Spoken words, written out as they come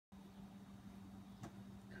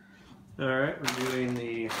Alright, we're doing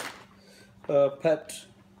the pet,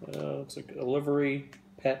 it's like a livery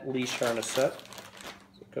pet leash harness set.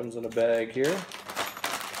 So it comes in a bag here.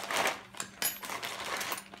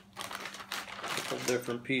 A couple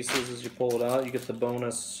different pieces as you pull it out. You get the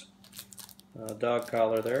bonus dog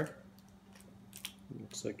collar there.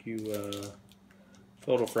 Looks like you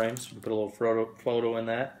photo frames. You put a little photo in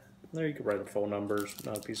that. There you can write a phone number,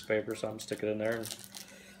 not a piece of paper, something, stick it in there, and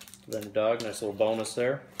then your dog. Nice little bonus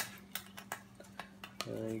there.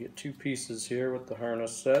 You get two pieces here with the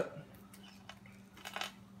harness set.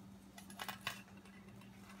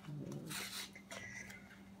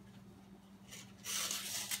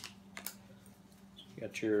 You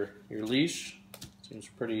got your leash. Seems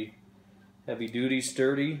pretty heavy duty,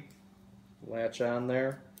 sturdy. Latch on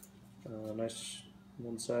there. Nice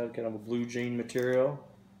one side, kind of a blue jean material.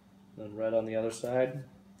 And red on the other side.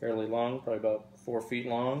 Fairly long, probably about 4 feet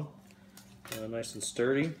long. Nice and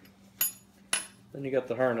sturdy. Then you got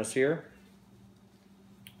the harness here.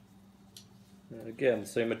 And again,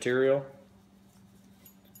 same material.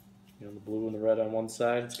 You know, the blue and the red on one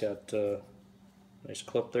side. It's got a nice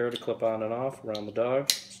clip there to clip on and off around the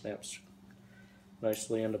dog. Snaps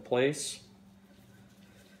nicely into place.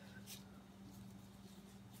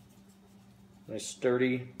 Nice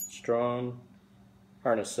sturdy, strong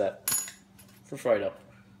harness set for Fido.